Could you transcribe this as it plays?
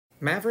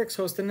Mavericks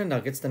hosting the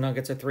Nuggets. The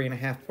Nuggets are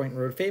 3.5-point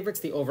road favorites.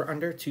 The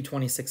over-under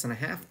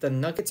 226.5. The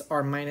Nuggets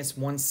are minus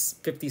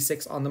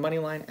 156 on the money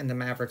line, and the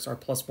Mavericks are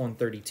plus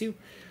 132.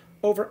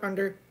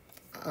 Over-under,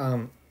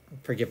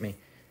 forgive me,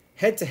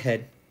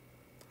 head-to-head,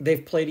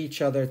 they've played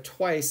each other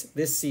twice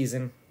this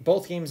season,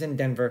 both games in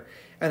Denver,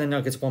 and the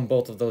Nuggets won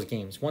both of those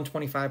games.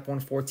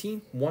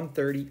 125-114,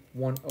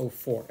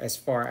 130-104. As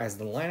far as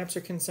the lineups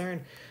are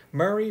concerned,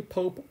 Murray,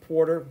 Pope,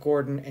 Porter,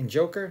 Gordon, and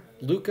Joker,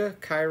 Luka,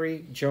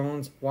 Kyrie,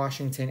 Jones,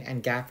 Washington,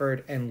 and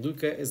Gafford, and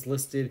Luka is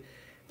listed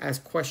as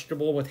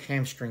questionable with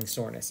hamstring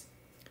soreness.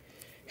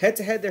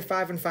 Head-to-head, they're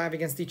 5-5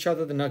 against each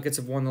other. The Nuggets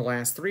have won the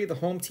last three. The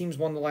home team's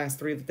won the last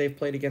three that they've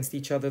played against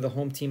each other. The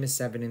home team is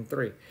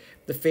 7-3.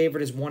 The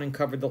favorite is won and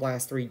covered the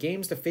last three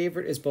games. The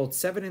favorite is both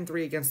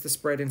 7-3 against the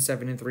spread and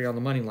 7-3 on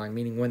the money line,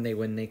 meaning when they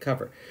win, they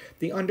cover.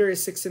 The under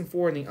is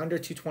 6-4, and the under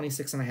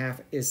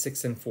 226.5 is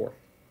 6-4.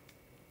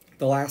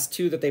 The last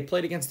two that they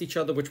played against each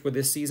other, which were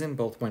this season,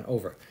 both went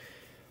over.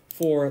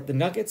 For the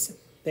Nuggets,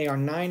 they are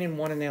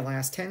 9-1 in their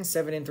last 10,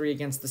 7-3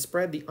 against the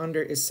spread. The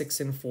under is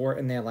 6-4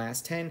 in their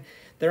last 10.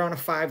 They're on a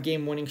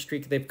 5-game winning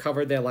streak. They've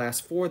covered their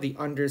last 4. The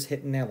under's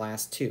hitting their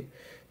last 2.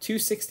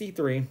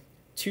 263,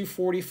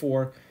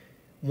 244,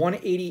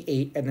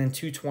 188, and then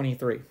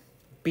 223.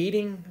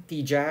 Beating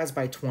the Jazz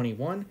by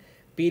 21,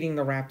 beating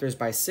the Raptors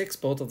by 6.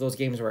 Both of those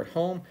games were at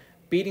home.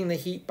 Beating the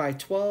Heat by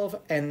 12,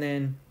 and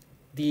then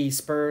the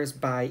Spurs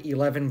by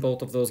 11.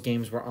 Both of those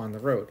games were on the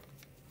road.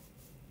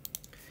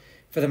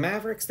 For the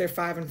Mavericks, they're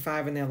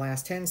 5-5 in their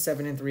last 10,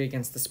 7-3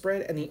 against the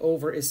spread, and the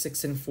over is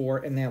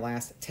 6-4 in their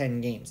last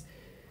 10 games.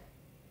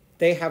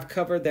 They have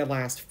covered their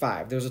last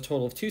 5. There's a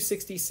total of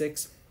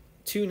 266,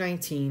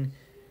 219,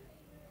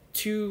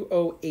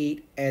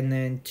 208, and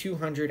then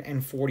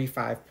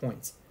 245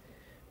 points.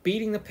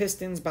 Beating the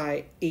Pistons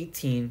by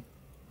 18,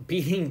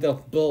 beating the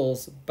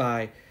Bulls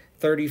by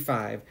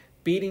 35,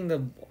 beating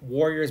the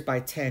Warriors by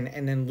 10,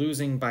 and then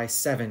losing by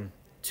 7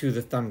 to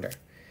the Thunder.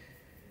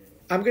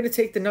 I'm going to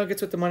take the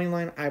Nuggets with the money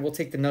line. I will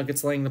take the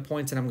Nuggets laying the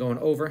points, and I'm going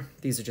over.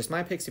 These are just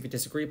my picks. If you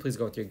disagree, please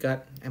go with your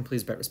gut, and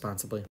please bet responsibly.